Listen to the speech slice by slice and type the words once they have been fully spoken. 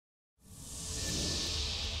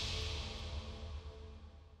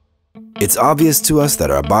It's obvious to us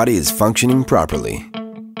that our body is functioning properly,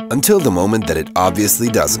 until the moment that it obviously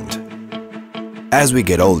doesn't. As we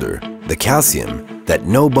get older, the calcium, that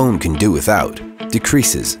no bone can do without,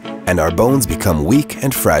 decreases, and our bones become weak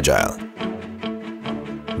and fragile.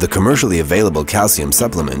 The commercially available calcium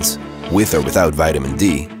supplements, with or without vitamin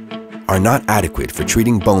D, are not adequate for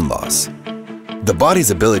treating bone loss. The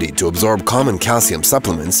body's ability to absorb common calcium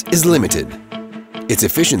supplements is limited. Its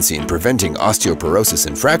efficiency in preventing osteoporosis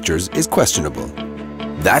and fractures is questionable.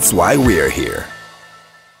 That's why we're here.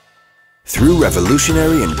 Through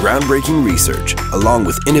revolutionary and groundbreaking research, along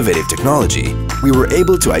with innovative technology, we were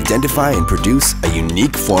able to identify and produce a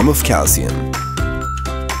unique form of calcium.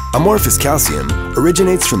 Amorphous Calcium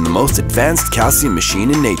originates from the most advanced calcium machine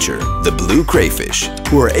in nature, the blue crayfish,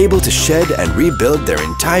 who are able to shed and rebuild their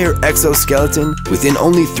entire exoskeleton within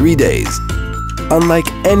only 3 days.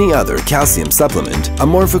 Unlike any other calcium supplement,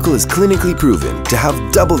 Amorphical is clinically proven to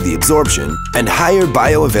have double the absorption and higher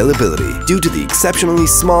bioavailability due to the exceptionally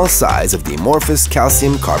small size of the amorphous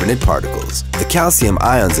calcium carbonate particles. The calcium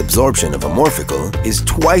ions absorption of Amorphical is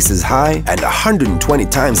twice as high and 120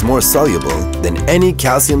 times more soluble than any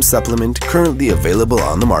calcium supplement currently available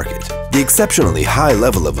on the market. The exceptionally high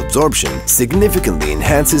level of absorption significantly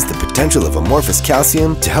enhances the potential of amorphous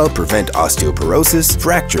calcium to help prevent osteoporosis,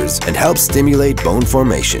 fractures, and help stimulate bone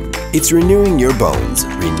formation. It's renewing your bones,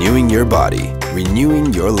 renewing your body,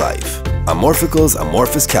 renewing your life. Amorphical's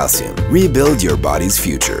Amorphous Calcium. Rebuild your body's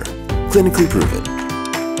future. Clinically proven.